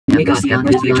We got this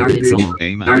retarded soul.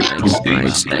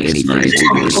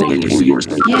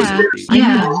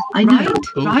 Yeah, I know.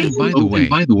 Right? By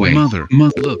the way, mother,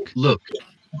 look.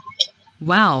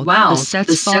 Wow, the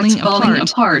set's falling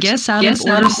apart. Guess out of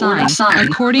order sign.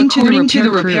 According to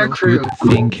the repair crew.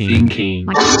 Thinking.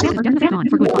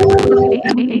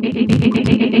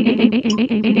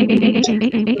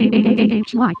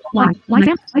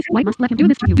 Why must let him do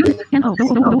this to you? And oh,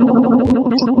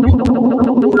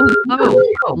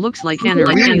 looks like Anna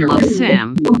really loves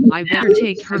Sam. I better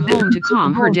take her home to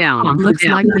calm her down. Looks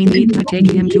like we need to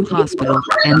take him to hospital,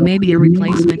 and maybe a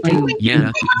replacement too.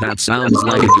 Yeah, that sounds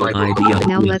like a good idea.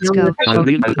 now let's go.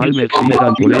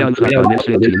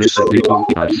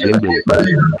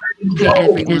 Hey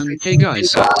everyone. Hey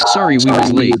guys, sorry we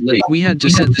was late. We had to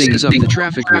set things up, the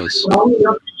traffic was.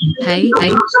 Hey.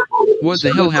 What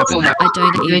the hell happened? I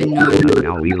don't even know.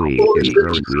 Now really is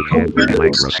heard we had the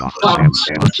Microsoft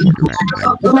Sam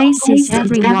Places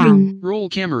everyone. Roll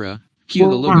camera. Cue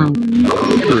the logo.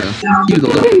 Camera. Cue the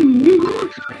logo.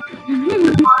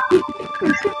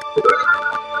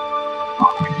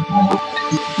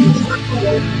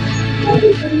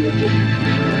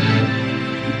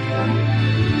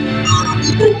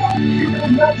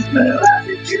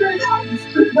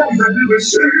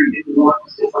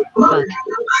 Fuck.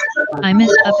 I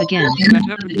messed up again. That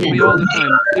happens to me all the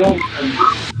time.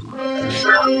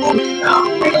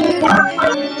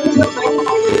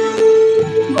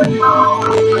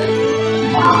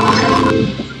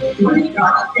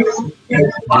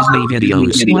 Disney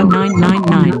videos.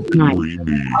 19999.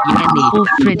 Oh,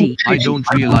 Freddy. I don't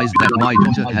realize that my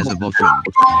daughter has a boyfriend.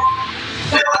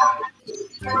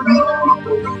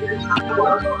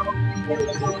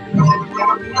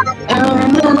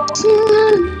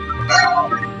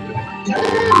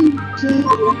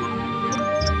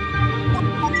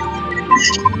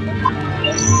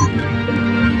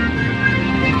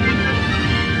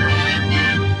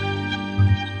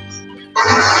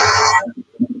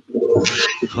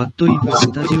ハットイブ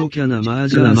スタジオキャナマー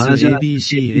ジャーズ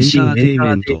ABC エンターテイ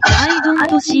メント I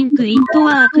don't think it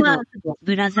worked, brother.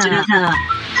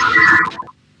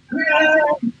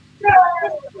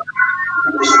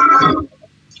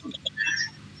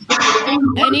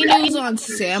 Any news on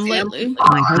Sam lately?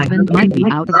 My husband might be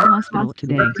out of the hospital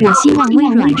today. 我希望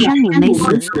微软生命没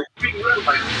死。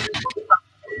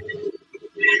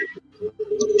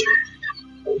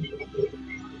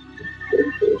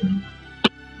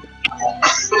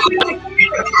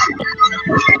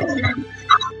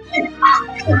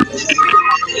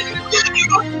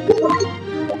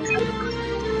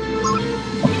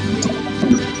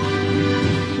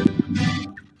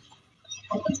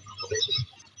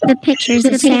The pictures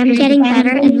of Sam getting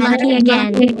better and lucky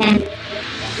again.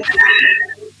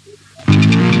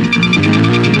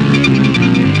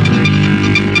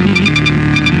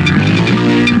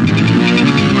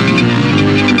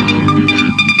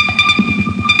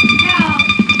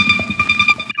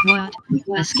 What?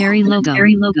 A scary logo.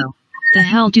 The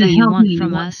hell do you want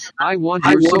from us? I want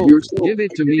your soul. Give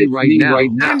it to me right now.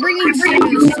 I'm bringing Sam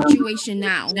to the situation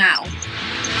now.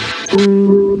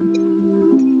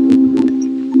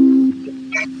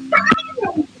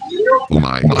 Oh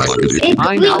my god.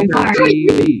 I'm on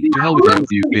TV. To hell with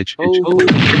you, bitch.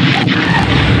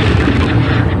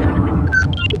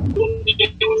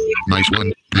 Nice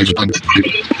one.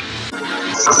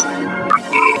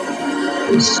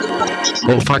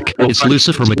 Oh fuck, it's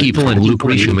Lucifer McEvil and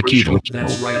Lucretia McEvil.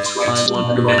 That's right, I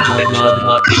want to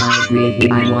make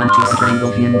my I want to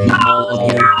strangle him. all of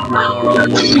you. What are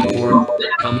you waiting for?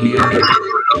 Come here.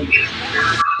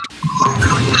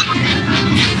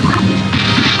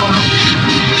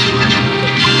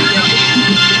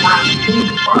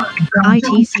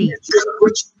 ITC.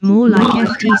 More like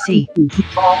FTC.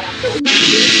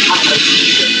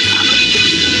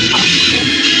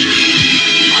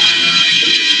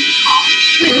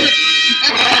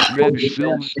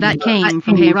 That came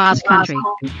from Herod's country.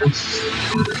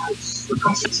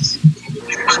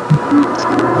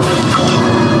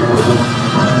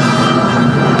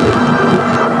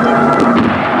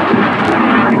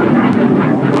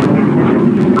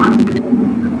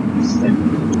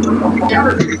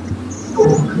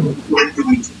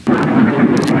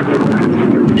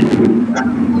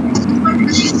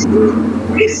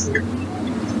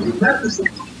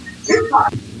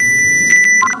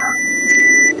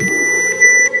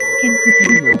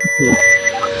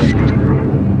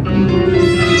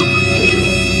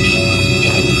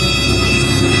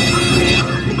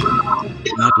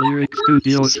 Not Lyric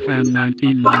Studios fan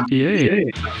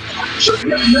 1998.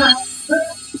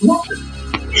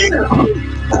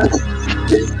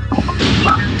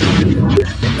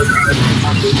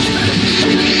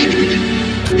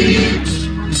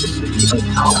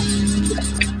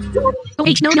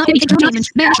 H. No, not H. Entertainment,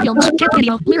 Managed Films, Cat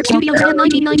Video, Lyric Studios,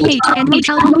 1998, and H.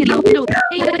 Home Video, no.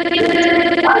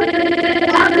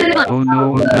 Oh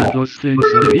no, not those things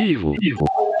are evil.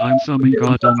 I'm summoning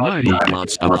God Almighty.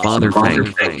 Lots of Father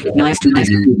Frank. Nice to meet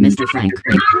you, Mr. Frank.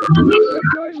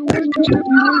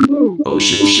 Oh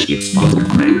shit, it's Father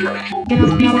Frank.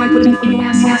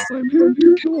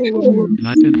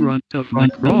 Not in front of my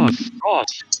cross.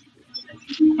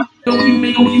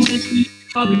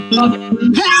 My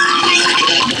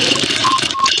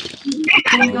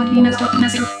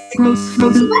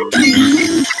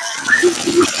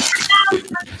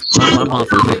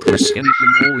motherfuckers in the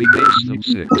holy makes them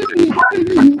sick.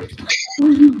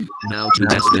 Now to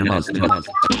ask them as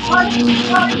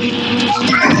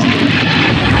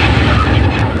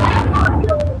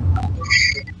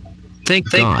Thank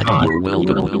God you're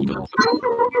welcome.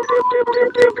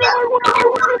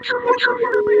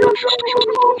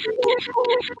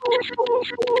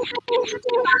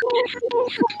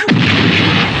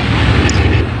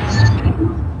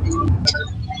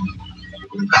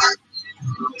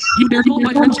 You dare call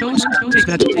my friend's toes? Take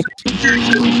that.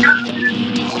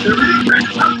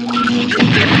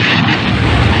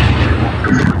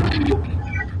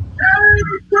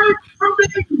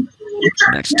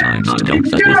 Next time, don't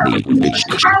fuck with me, bitch.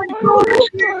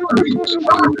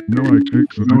 No, I take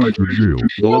the night to jail.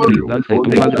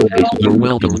 You're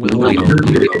welcome.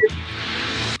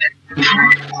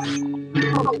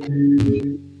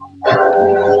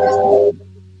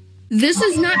 This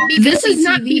is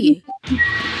not TV.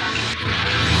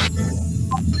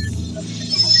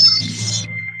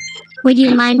 Would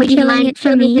you mind killing it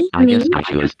for me? I guess I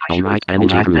should. Alright,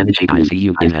 energy group. I'll see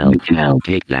you in hell.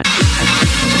 Take that.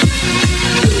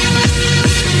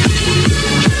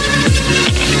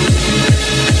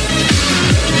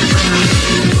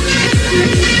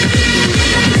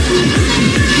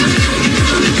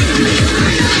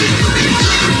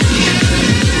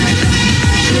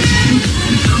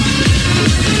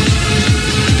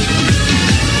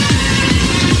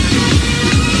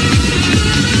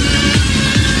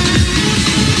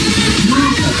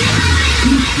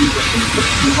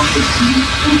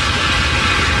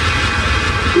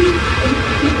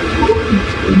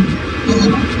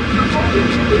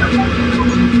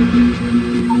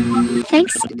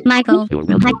 Thanks, Michael. You're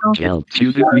welcome. Kel.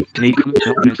 Good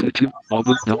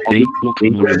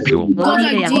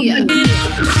idea.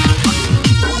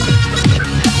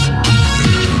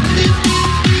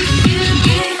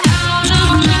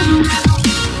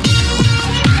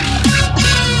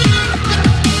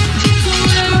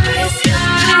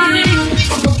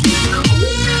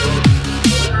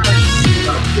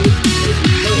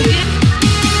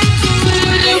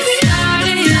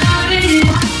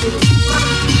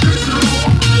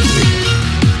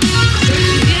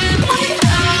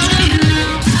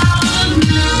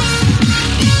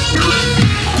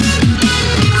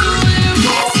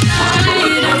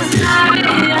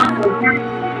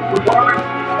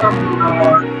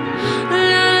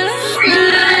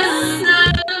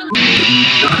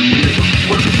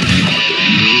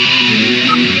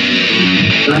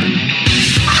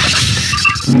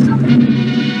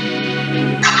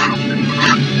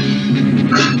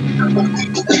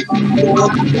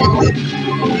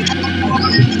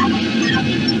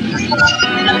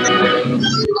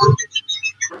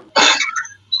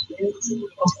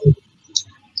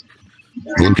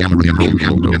 Roll camera and roll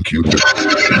camera and cue.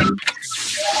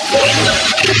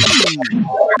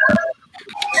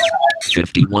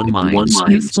 51 miles.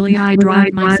 Usefully, I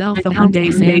drive myself a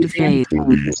Hyundai Santa Fe.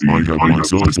 I have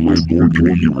myself a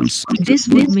Lamborghini Urus. This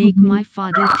would make my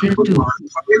father tick too. Ha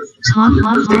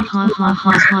ha ha ha ha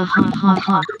ha ha ha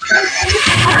ha.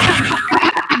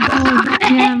 Oh,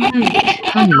 damn it.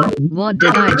 Honey, what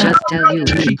did I just tell you?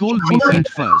 She called me fat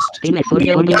first.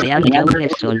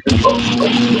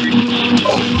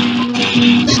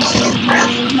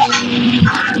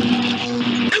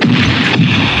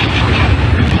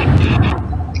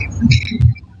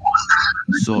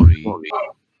 Sorry.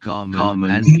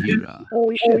 Carmen and Mira.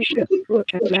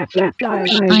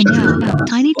 I know.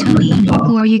 Tiny Tony,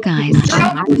 who are you guys?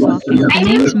 My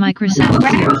name's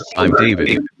Microsoft. I'm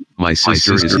David. My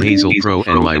sister is Hazel Pro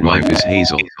and my wife is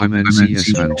Hazel. I'm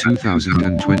NCS Fan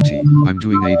 2020. I'm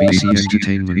doing ABC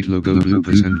Entertainment logo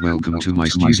bloopers and welcome to my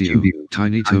studio.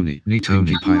 Tiny Tony,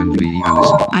 Tony Pie and B.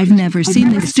 Allison. I've never seen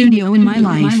this studio in my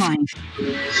life.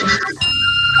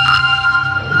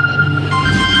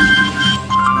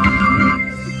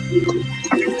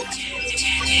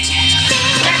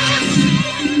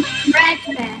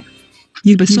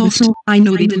 Ubisoft, I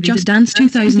know they did Just Dance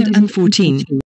 2014.